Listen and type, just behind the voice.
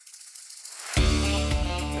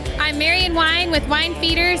I'm Marion Wine with Wine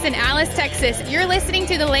Feeders in Alice, Texas. You're listening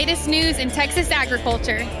to the latest news in Texas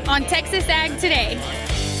agriculture on Texas Ag Today.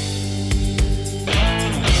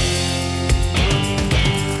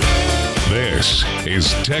 This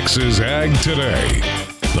is Texas Ag Today,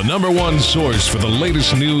 the number one source for the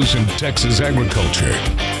latest news in Texas agriculture.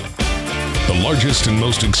 The largest and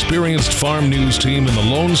most experienced farm news team in the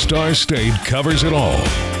Lone Star State covers it all.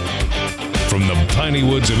 From the piney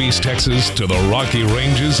woods of East Texas to the rocky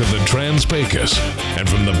ranges of the Trans-Pecos, and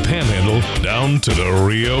from the Panhandle down to the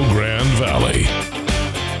Rio Grande Valley.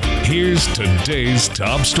 Here's today's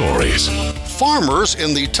top stories. Farmers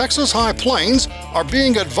in the Texas High Plains are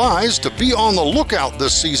being advised to be on the lookout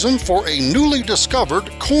this season for a newly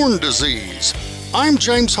discovered corn disease. I'm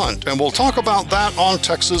James Hunt, and we'll talk about that on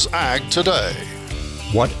Texas Ag Today.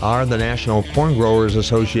 What are the National Corn Growers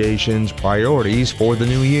Association's priorities for the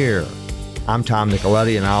new year? I'm Tom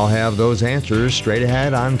Nicoletti, and I'll have those answers straight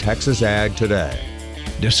ahead on Texas Ag Today.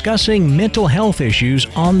 Discussing mental health issues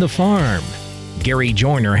on the farm. Gary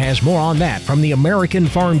Joyner has more on that from the American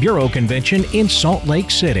Farm Bureau Convention in Salt Lake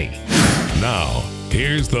City. Now,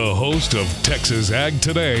 here's the host of Texas Ag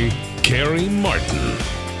Today, Carrie Martin.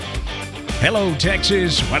 Hello,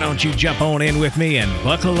 Texas. Why don't you jump on in with me and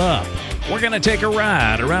buckle up? We're going to take a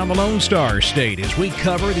ride around the Lone Star State as we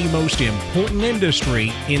cover the most important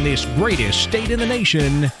industry in this greatest state in the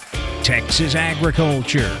nation, Texas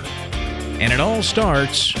agriculture. And it all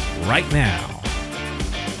starts right now.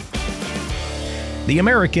 The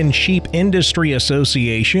American Sheep Industry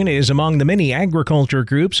Association is among the many agriculture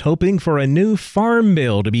groups hoping for a new farm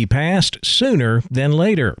bill to be passed sooner than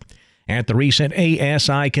later. At the recent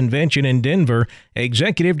ASI convention in Denver,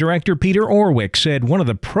 Executive Director Peter Orwick said one of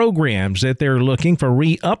the programs that they're looking for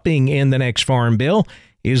re-upping in the next farm bill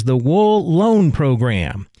is the wool loan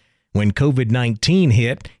program. When COVID-19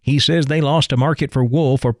 hit, he says they lost a market for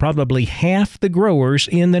wool for probably half the growers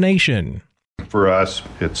in the nation. For us,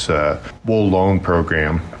 it's a wool loan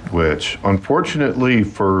program, which unfortunately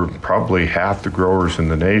for probably half the growers in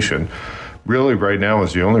the nation, really right now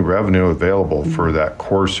is the only revenue available for that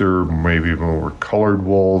coarser, maybe more colored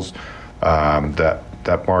wools.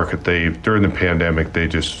 That market, during the pandemic, they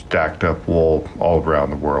just stacked up wool all around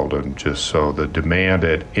the world, and just so the demand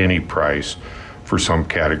at any price for some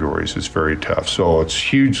categories is very tough. So it's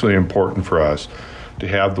hugely important for us to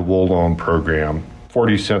have the wool loan program.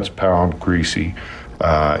 40 cents a pound greasy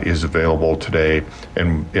is available today.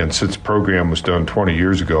 And since the program was done 20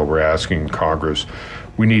 years ago, we're asking Congress,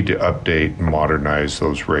 we need to update and modernize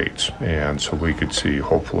those rates. And so we could see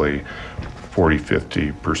hopefully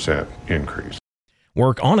 40-50% increase.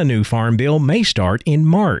 Work on a new farm bill may start in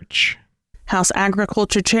March. House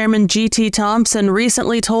Agriculture Chairman G.T. Thompson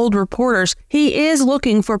recently told reporters he is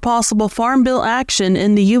looking for possible farm bill action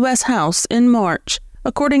in the U.S. House in March.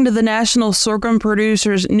 According to the National Sorghum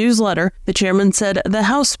Producers newsletter, the chairman said the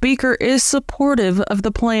House Speaker is supportive of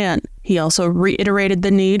the plan. He also reiterated the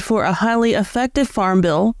need for a highly effective farm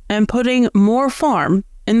bill and putting more farm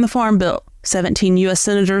in the farm bill. 17 U.S.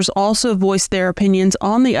 senators also voiced their opinions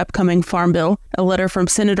on the upcoming farm bill. A letter from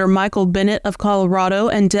Senator Michael Bennet of Colorado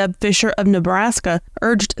and Deb Fischer of Nebraska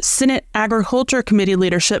urged Senate Agriculture Committee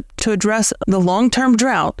leadership to address the long-term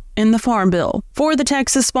drought in the farm bill. For the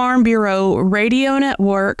Texas Farm Bureau Radio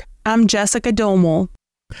Network, I'm Jessica Domel.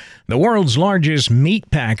 The world's largest meat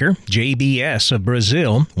packer, JBS of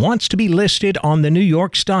Brazil, wants to be listed on the New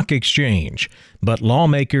York Stock Exchange. But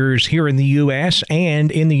lawmakers here in the U.S. and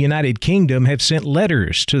in the United Kingdom have sent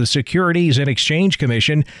letters to the Securities and Exchange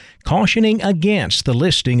Commission cautioning against the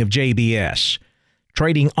listing of JBS.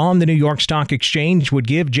 Trading on the New York Stock Exchange would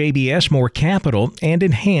give JBS more capital and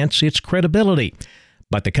enhance its credibility.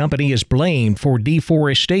 But the company is blamed for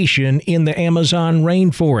deforestation in the Amazon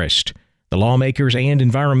rainforest. The lawmakers and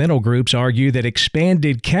environmental groups argue that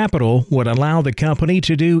expanded capital would allow the company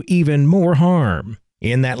to do even more harm.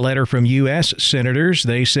 In that letter from U.S. senators,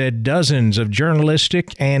 they said dozens of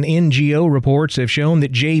journalistic and NGO reports have shown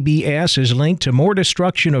that JBS is linked to more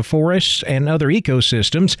destruction of forests and other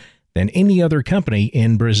ecosystems than any other company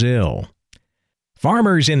in Brazil.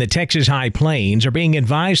 Farmers in the Texas High Plains are being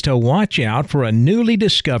advised to watch out for a newly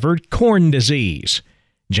discovered corn disease.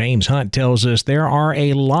 James Hunt tells us there are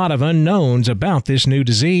a lot of unknowns about this new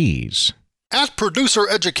disease. At producer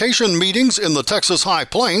education meetings in the Texas High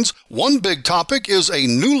Plains, one big topic is a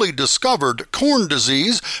newly discovered corn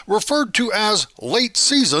disease referred to as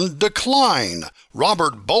late-season decline.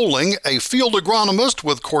 Robert Bowling, a field agronomist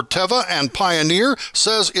with Corteva and Pioneer,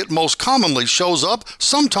 says it most commonly shows up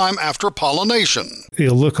sometime after pollination.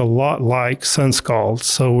 It'll look a lot like sun scald,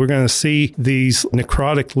 so we're going to see these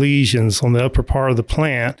necrotic lesions on the upper part of the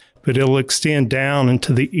plant, but it'll extend down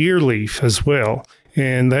into the ear leaf as well.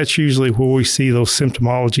 And that's usually where we see those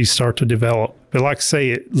symptomologies start to develop. But like I say,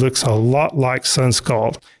 it looks a lot like sun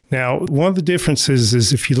scald. Now, one of the differences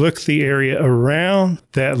is if you look at the area around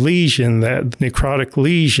that lesion, that necrotic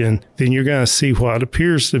lesion, then you're going to see what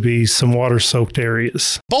appears to be some water-soaked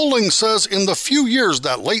areas. Bowling says in the few years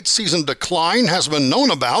that late-season decline has been known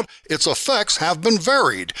about, its effects have been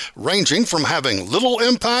varied, ranging from having little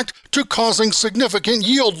impact to causing significant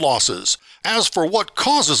yield losses. As for what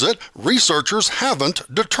causes it, researchers haven't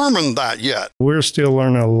determined that yet. We're still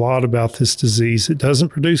learning a lot about this disease. It doesn't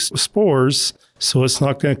produce spores, so it's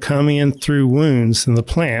not going to come in through wounds in the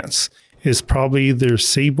plants. It's probably either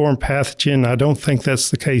seaborne pathogen, I don't think that's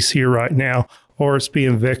the case here right now, or it's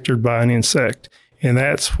being vectored by an insect. And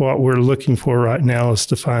that's what we're looking for right now, is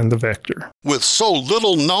to find the vector. With so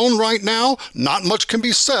little known right now, not much can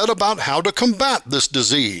be said about how to combat this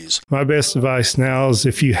disease. My best advice now is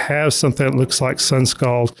if you have something that looks like sun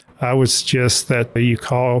scald, I would suggest that you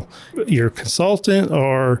call your consultant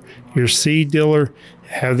or your seed dealer,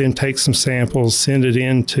 have them take some samples, send it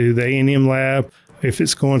into the A&M lab. If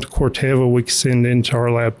it's going to Corteva, we can send it into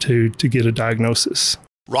our lab too to get a diagnosis.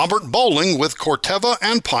 Robert Bowling with Corteva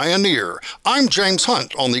and Pioneer. I'm James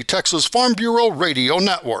Hunt on the Texas Farm Bureau Radio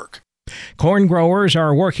Network. Corn growers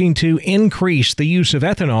are working to increase the use of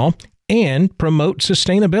ethanol and promote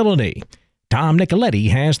sustainability. Tom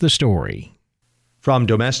Nicoletti has the story. From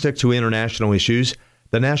domestic to international issues,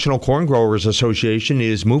 the National Corn Growers Association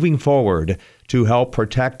is moving forward to help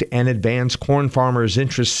protect and advance corn farmers'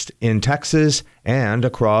 interests in Texas and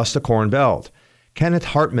across the Corn Belt. Kenneth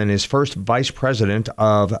Hartman is first vice president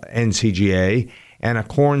of NCGA and a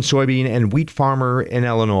corn, soybean, and wheat farmer in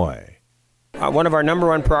Illinois. One of our number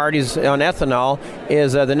one priorities on ethanol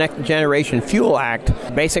is the Next Generation Fuel Act.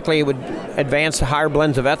 Basically, it would advance higher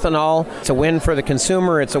blends of ethanol. It's a win for the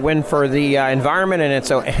consumer, it's a win for the environment, and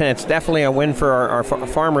it's definitely a win for our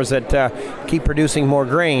farmers that keep producing more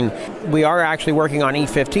grain. We are actually working on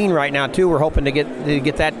E15 right now, too. We're hoping to get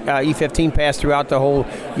that E15 passed throughout the whole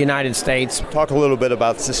United States. Talk a little bit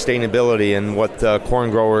about sustainability and what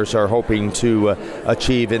corn growers are hoping to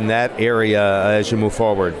achieve in that area as you move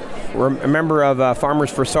forward. We're a member of Farmers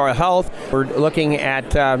for Soil Health. We're looking at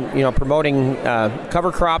promoting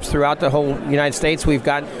cover crops throughout the whole United States. We've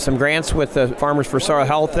got some grants with the Farmers for Soil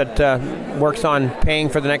Health that works on paying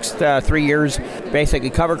for the next 3 years, basically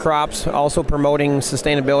cover crops, also promoting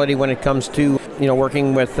sustainability when it comes to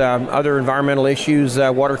working with other environmental issues,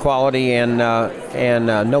 water quality and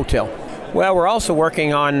no-till. Well, we're also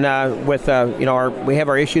working on we have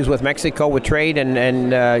our issues with Mexico with trade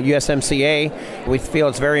and USMCA. We feel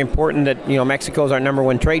it's very important that Mexico is our number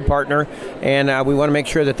one trade partner, and we want to make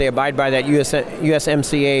sure that they abide by that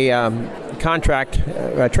USMCA contract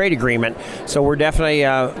trade agreement. So we're definitely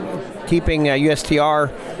keeping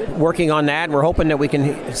USTR working on that. We're hoping that we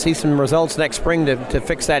can see some results next spring to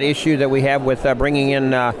fix that issue that we have with bringing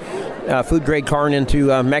in food grade corn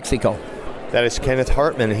into Mexico. That is Kenneth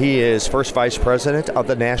Hartman. He is first vice president of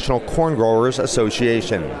the National Corn Growers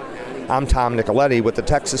Association. I'm Tom Nicoletti with the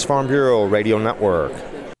Texas Farm Bureau Radio Network.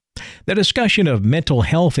 The discussion of mental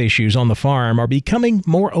health issues on the farm are becoming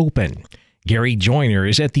more open. Gary Joyner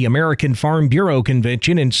is at the American Farm Bureau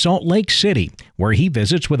Convention in Salt Lake City, where he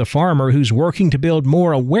visits with a farmer who's working to build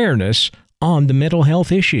more awareness on the mental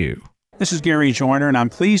health issue. This is Gary Joyner, and I'm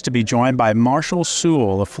pleased to be joined by Marshall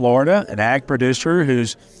Sewell of Florida, an ag producer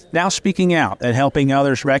who's now speaking out and helping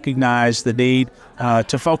others recognize the need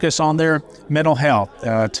to focus on their mental health,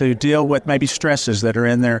 to deal with maybe stresses that are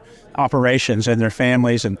in their operations and their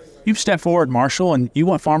families. And you've stepped forward, Marshall, and you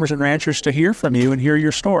want farmers and ranchers to hear from you and hear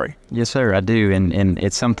your story. Yes, sir, I do. And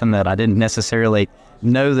it's something that I didn't necessarily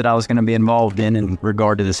know that I was going to be involved in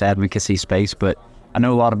regard to this advocacy space, but I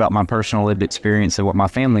know a lot about my personal lived experience and what my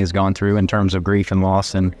family has gone through in terms of grief and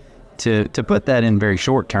loss. And to put that in very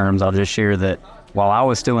short terms, I'll just share that while I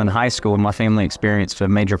was still in high school, my family experienced a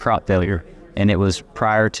major crop failure, and it was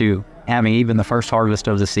prior to having even the first harvest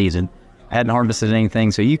of the season. I hadn't harvested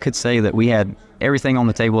anything, so you could say that we had everything on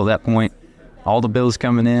the table at that point, all the bills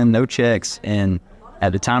coming in, no checks, and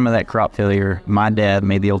at the time of that crop failure, my dad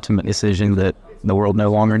made the ultimate decision that the world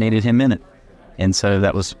no longer needed him in it. And so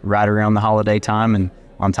that was right around the holiday time, and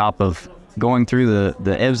on top of going through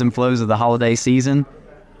the ebbs and flows of the holiday season,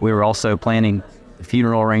 we were also planning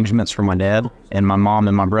funeral arrangements for my dad, and my mom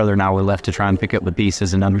and my brother and I were left to try and pick up the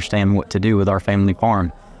pieces and understand what to do with our family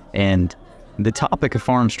farm. And the topic of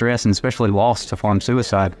farm stress, and especially loss to farm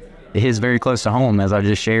suicide, is very close to home, as I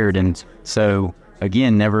just shared. And so,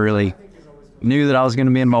 again, never really knew that I was going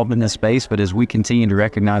to be involved in this space, but as we continue to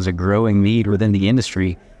recognize a growing need within the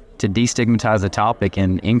industry to destigmatize the topic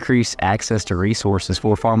and increase access to resources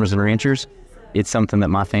for farmers and ranchers, it's something that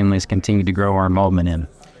my family has continued to grow our involvement in.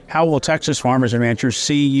 How will Texas farmers and ranchers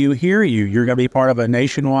see you, hear you? You're going to be part of a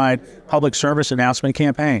nationwide public service announcement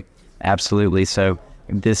campaign. Absolutely. So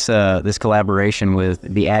this collaboration with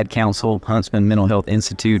the Ad Council, Huntsman Mental Health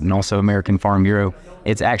Institute, and also American Farm Bureau,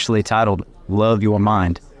 it's actually titled Love Your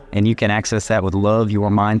Mind. And you can access that with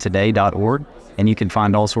loveyourmindtoday.org, and you can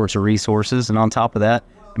find all sorts of resources. And on top of that,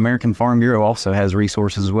 American Farm Bureau also has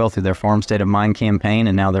resources as well through their Farm State of Mind campaign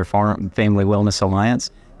and now their Farm Family Wellness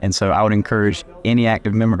Alliance. And so I would encourage any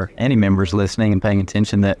active member, any members listening and paying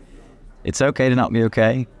attention, that it's okay to not be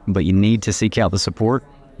okay, but you need to seek out the support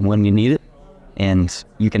when you need it, and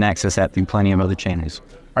you can access that through plenty of other channels.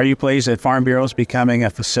 Are you pleased that Farm Bureau is becoming a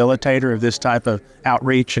facilitator of this type of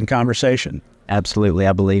outreach and conversation? Absolutely.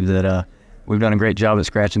 I believe that we've done a great job at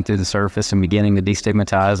scratching through the surface and beginning to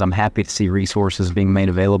destigmatize. I'm happy to see resources being made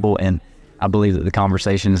available, and I believe that the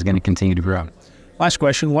conversation is going to continue to grow. Last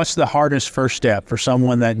question, what's the hardest first step for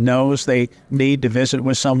someone that knows they need to visit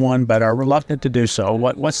with someone but are reluctant to do so?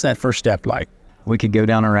 What's that first step like? We could go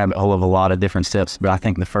down a rabbit hole of a lot of different steps, but I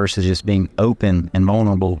think the first is just being open and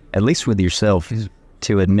vulnerable, at least with yourself,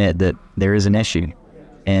 to admit that there is an issue,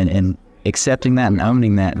 and accepting that and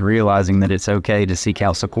owning that and realizing that it's okay to seek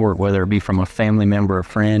out support, whether it be from a family member, a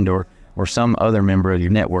friend, or some other member of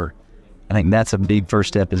your network. I think that's a big first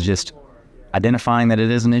step, is just identifying that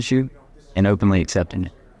it is an issue and openly accepting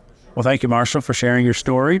it. Well, thank you, Marshall, for sharing your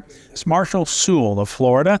story. It's Marshall Sewell of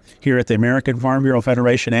Florida here at the American Farm Bureau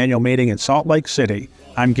Federation annual meeting in Salt Lake City.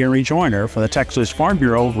 I'm Gary Joyner for the Texas Farm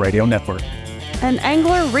Bureau Radio Network. An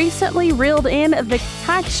angler recently reeled in the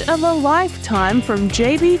catch of a lifetime from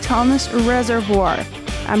J.B. Thomas Reservoir.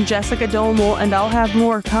 I'm Jessica Domel, and I'll have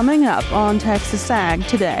more coming up on Texas Ag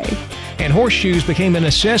Today. And horseshoes became a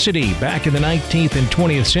necessity back in the 19th and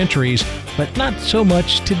 20th centuries, but not so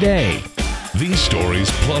much today. These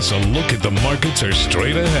stories plus a look at the markets are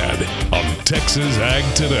straight ahead on Texas Ag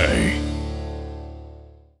Today.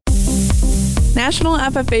 National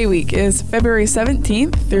FFA Week is February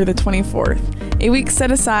 17th through the 24th, a week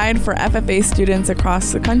set aside for FFA students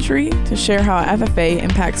across the country to share how FFA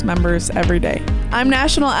impacts members every day. I'm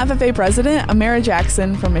National FFA President Amara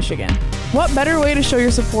Jackson from Michigan. What better way to show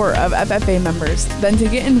your support of FFA members than to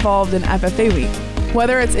get involved in FFA Week?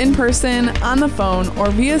 Whether it's in person, on the phone, or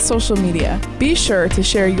via social media, be sure to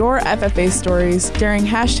share your FFA stories during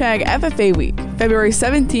hashtag FFA Week, February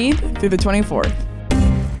 17th through the 24th.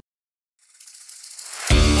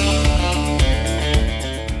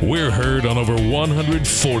 We're heard on over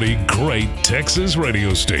 140 great Texas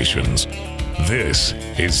radio stations. This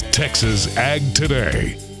is Texas Ag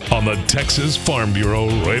Today on the Texas Farm Bureau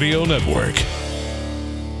Radio Network.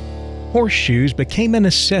 Horseshoes became a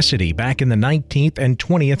necessity back in the 19th and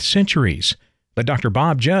 20th centuries. But Dr.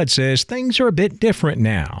 Bob Judd says things are a bit different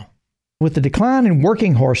now. With the decline in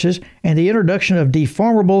working horses and the introduction of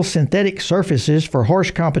deformable synthetic surfaces for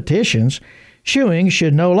horse competitions, shoeing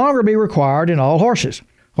should no longer be required in all horses.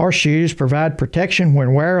 Horseshoes provide protection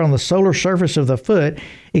when wear on the solar surface of the foot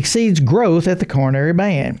exceeds growth at the coronary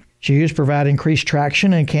band. Shoes provide increased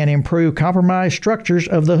traction and can improve compromised structures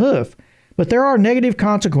of the hoof. But there are negative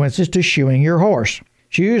consequences to shoeing your horse.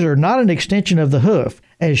 Shoes are not an extension of the hoof,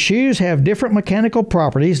 as shoes have different mechanical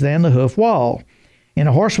properties than the hoof wall. In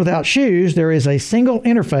a horse without shoes, there is a single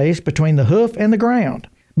interface between the hoof and the ground.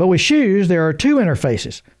 But with shoes, there are two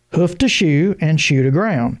interfaces, hoof to shoe and shoe to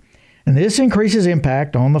ground. And this increases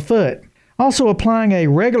impact on the foot. Also, applying a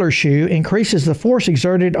regular shoe increases the force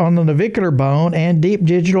exerted on the navicular bone and deep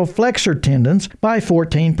digital flexor tendons by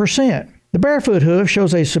 14%. The barefoot hoof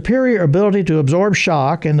shows a superior ability to absorb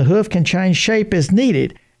shock, and the hoof can change shape as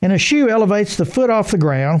needed. And a shoe elevates the foot off the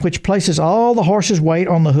ground, which places all the horse's weight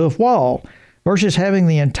on the hoof wall, versus having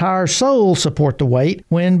the entire sole support the weight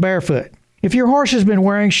when barefoot. If your horse has been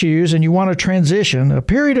wearing shoes and you want to transition, a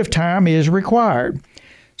period of time is required.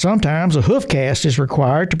 Sometimes a hoof cast is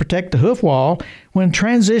required to protect the hoof wall when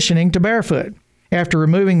transitioning to barefoot. After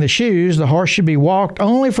removing the shoes, the horse should be walked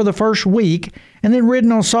only for the first week and then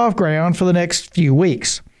ridden on soft ground for the next few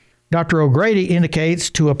weeks. Dr. O'Grady indicates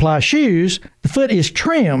to apply shoes, the foot is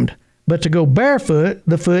trimmed, but to go barefoot,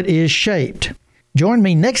 the foot is shaped. Join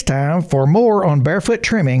me next time for more on barefoot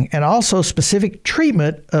trimming and also specific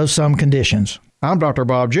treatment of some conditions. I'm Dr.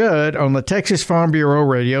 Bob Judd on the Texas Farm Bureau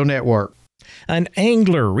Radio Network. An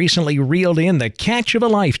angler recently reeled in the catch of a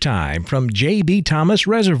lifetime from J.B. Thomas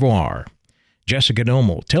Reservoir. Jessica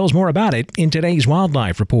Domel tells more about it in today's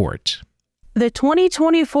Wildlife Report. The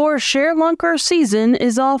 2024 Sharelunker season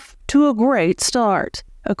is off to a great start.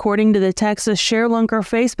 According to the Texas Sharelunker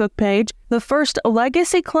Facebook page, the first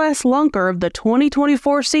Legacy Class lunker of the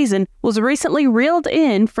 2024 season was recently reeled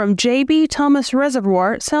in from J.B. Thomas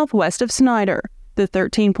Reservoir southwest of Snyder. The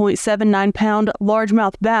 13.79-pound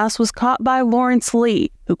largemouth bass was caught by Lawrence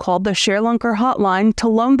Lee, who called the Sharelunker hotline to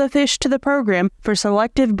loan the fish to the program for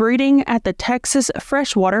selective breeding at the Texas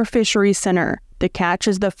Freshwater Fisheries Center. The catch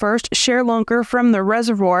is the first Sharelunker from the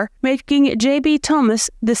reservoir, making J.B.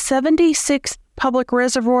 Thomas the 76th public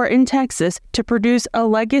reservoir in Texas to produce a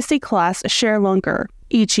Legacy Class Sharelunker.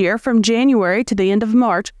 Each year from January to the end of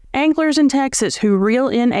March, anglers in Texas who reel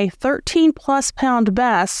in a 13-plus pound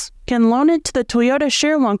bass can loan it to the Toyota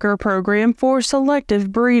Sharelunker program for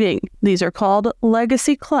selective breeding. These are called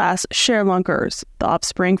Legacy Class Sharelunkers. The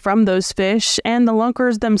offspring from those fish and the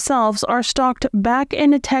lunkers themselves are stocked back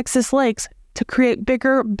into Texas lakes to create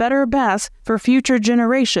bigger, better bass for future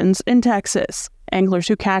generations in Texas. Anglers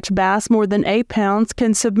who catch bass more than 8 pounds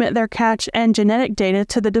can submit their catch and genetic data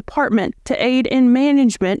to the department to aid in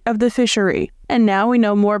management of the fishery. And now we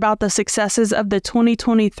know more about the successes of the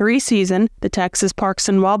 2023 season. The Texas Parks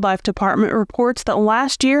and Wildlife Department reports that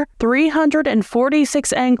last year,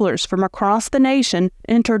 346 anglers from across the nation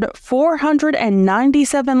entered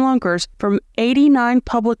 497 lunkers from 89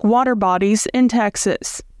 public water bodies in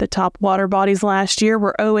Texas. The top water bodies last year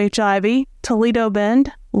were OHIV, Toledo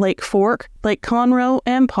Bend, Lake Fork, Lake Conroe,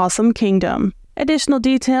 and Possum Kingdom. Additional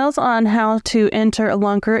details on how to enter a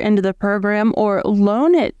lunker into the program or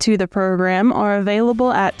loan it to the program are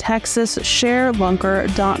available at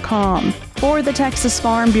texassharelunker.com. For the Texas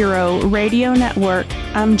Farm Bureau Radio Network,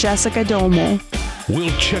 I'm Jessica Domel.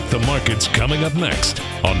 We'll check the markets coming up next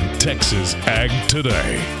on Texas Ag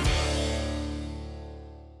Today.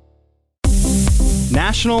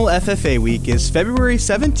 National FFA Week is February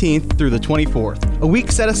 17th through the 24th, a week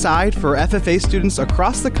set aside for FFA students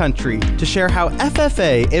across the country to share how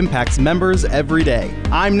FFA impacts members every day.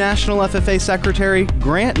 I'm National FFA Secretary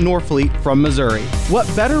Grant Norfleet from Missouri. What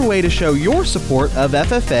better way to show your support of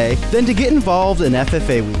FFA than to get involved in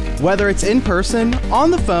FFA Week? Whether it's in person, on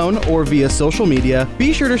the phone, or via social media,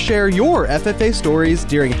 be sure to share your FFA stories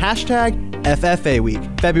during hashtag FFA Week,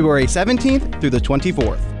 February 17th through the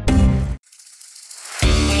 24th.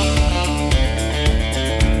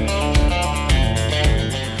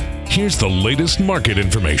 Here's the latest market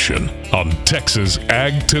information on Texas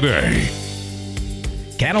Ag Today.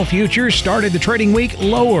 Cattle futures started the trading week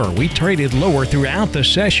lower. We traded lower throughout the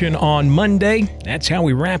session on Monday. That's how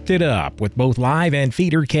we wrapped it up, with both live and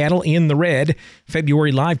feeder cattle in the red.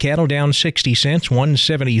 February live cattle down 60 cents,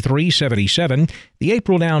 173.77. The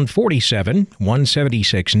April down 47,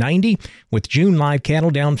 176.90. With June live cattle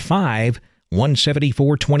down 5,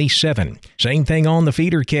 174.27. Same thing on the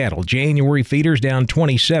feeder cattle. January feeders down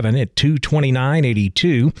 27 at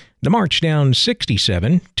 229.82. The March down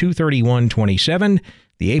 67, 231.27.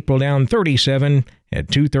 The April down 37 at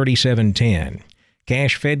 237.10.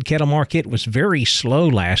 Cash fed cattle market was very slow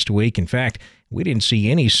last week. In fact, we didn't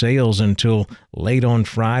see any sales until late on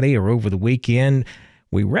Friday or over the weekend.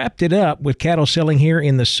 We wrapped it up with cattle selling here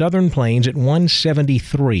in the Southern Plains at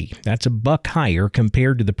 173. That's a buck higher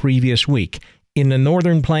compared to the previous week. In the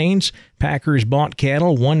Northern Plains, packers bought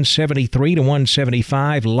cattle 173 to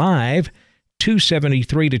 175 live,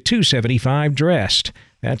 273 to 275 dressed.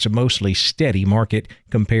 That's a mostly steady market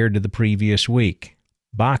compared to the previous week.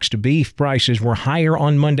 Boxed beef prices were higher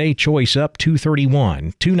on Monday. Choice up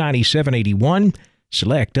 $2.31, $297.81.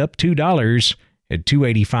 Select up $2 at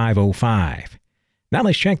 $285.05. Now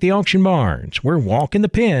let's check the auction barns. We're walking the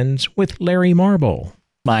pens with Larry Marble.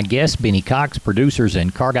 My guest, Benny Cox, producers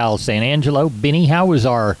in Cargyle, San Angelo. Benny, how was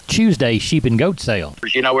our Tuesday sheep and goat sale?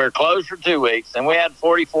 You know, we were closed for 2 weeks, and we had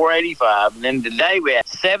 44.85, and then today we had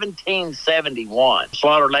 17.71.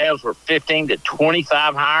 Slaughter lambs were 15 to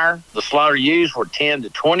 25 higher. The slaughter ewes were 10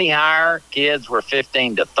 to 20 higher. Kids were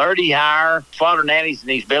 15 to 30 higher. Slaughter nannies and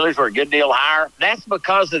these billies were a good deal higher. That's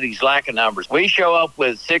because of these lack of numbers. We show up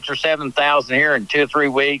with 6,000 or 7,000 here in 2 or 3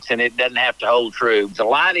 weeks, and it doesn't have to hold true. The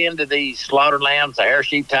light end of these slaughter lambs, the hair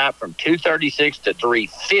sheep type, from 236 to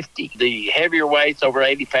 350. The heavier weights over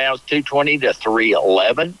 80 pounds, 220 to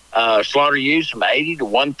 311. slaughter ewes from 80 to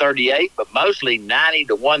 138, but mostly 90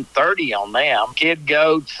 to 130 on them. Kid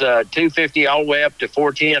goats, 250 all the way up to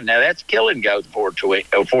 410. Now, that's killing goats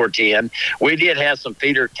 410. We did have some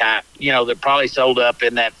feeder type, that probably sold up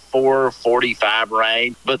in that 445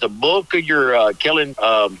 range, but the bulk of your killing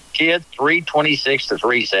kids, 326 to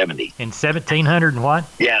 370. And 1,700 and what?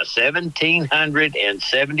 Yeah,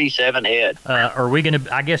 1,777 head. Are we going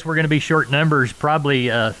to? I guess we're going to be short numbers probably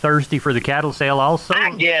Thursday for the cattle sale also.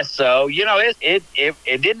 I guess so.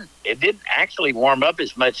 It didn't actually warm up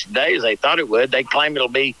as much today as they thought it would. They claim it'll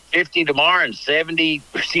be 50 tomorrow and 70,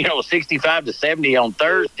 65 to 70 on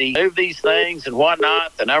Thursday. Move these things and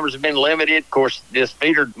whatnot. The numbers have been limited. Of course, this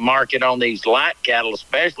feeder market on these light cattle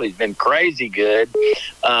especially has been crazy good.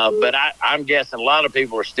 But I'm guessing a lot of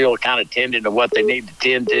people are still kind of tending to what they need to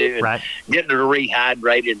tend to and getting it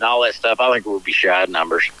rehydrated and all that stuff. I think we'll be shy of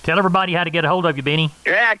numbers. Tell everybody how to get a hold of you, Benny.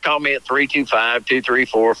 Yeah, call me at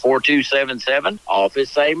 325-234-4277.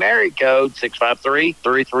 Office same area code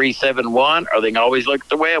 653-3371, or they can always look at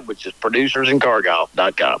the web, which is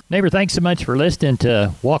producersandcargolf.com. Neighbor, thanks so much for listening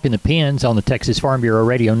to Walking the Pens on the Texas Farm Bureau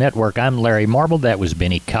Radio Network. I'm Larry Marble. That was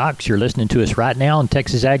Benny Cox. You're listening to us right now on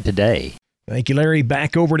Texas Ag Today. Thank you, Larry.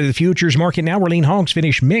 Back over to the futures market now, where lean hogs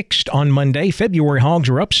finished mixed on Monday. February hogs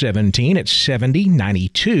were up 17 at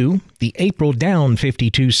 70.92. The April down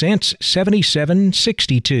 52 cents,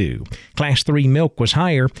 77.62. Class 3 milk was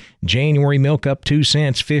higher. January milk up 2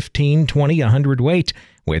 cents, 15.20 a hundredweight,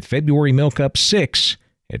 with February milk up 6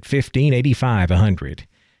 at 15.85 a hundred.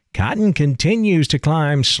 Cotton continues to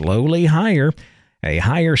climb slowly higher. A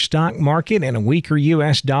higher stock market and a weaker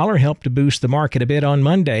U.S. dollar helped to boost the market a bit on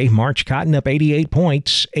Monday. March cotton up 88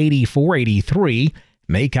 points, 84.83.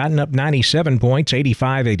 May cotton up 97 points,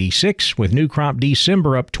 85.86, with new crop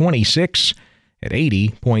December up 26 at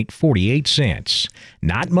 80.48 cents.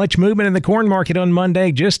 Not much movement in the corn market on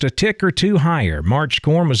Monday, just a tick or two higher. March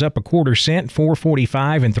corn was up a quarter cent,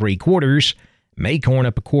 4.45 3/4. May corn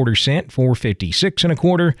up a quarter cent, 4.56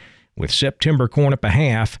 1/4, with September corn up a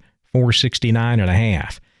half, 469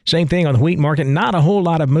 1/2. Same thing on the wheat market. Not a whole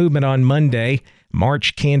lot of movement on Monday.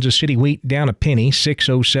 March Kansas City wheat down a penny,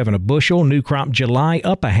 6.07 a bushel. New crop July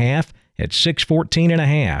up a half at 6.14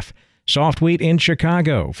 1/2. Soft wheat in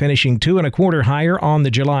Chicago finishing 2 1/4 higher on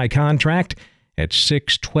the July contract at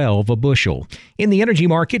 6.12 a bushel. In the energy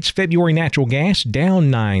markets, February natural gas down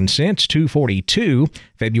 9 cents, 2.42.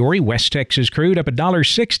 February West Texas crude up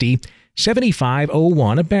 $1.60,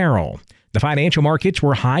 75.01 a barrel. The financial markets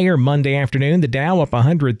were higher Monday afternoon. The Dow up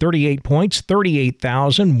 138 points,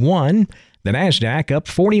 38,001. The Nasdaq up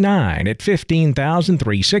 49 at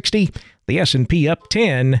 15,360. The S&P up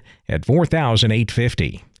 10 at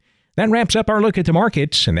 4,850. That wraps up our look at the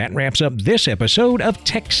markets, and that wraps up this episode of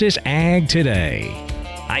Texas Ag Today.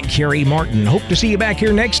 I'm Kerry Martin. Hope to see you back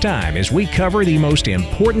here next time as we cover the most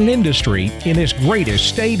important industry in this greatest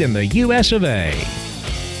state in the U.S. of A.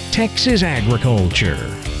 Texas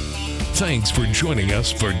agriculture. Thanks for joining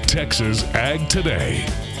us for Texas Ag Today.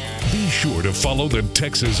 Be sure to follow the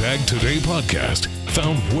Texas Ag Today podcast,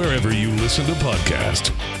 found wherever you listen to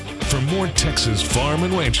podcasts. For more Texas farm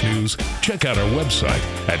and ranch news, check out our website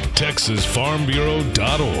at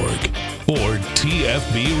texasfarmbureau.org or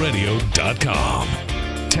tfbradio.com.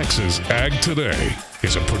 Texas Ag Today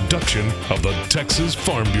is a production of the Texas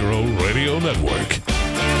Farm Bureau Radio Network.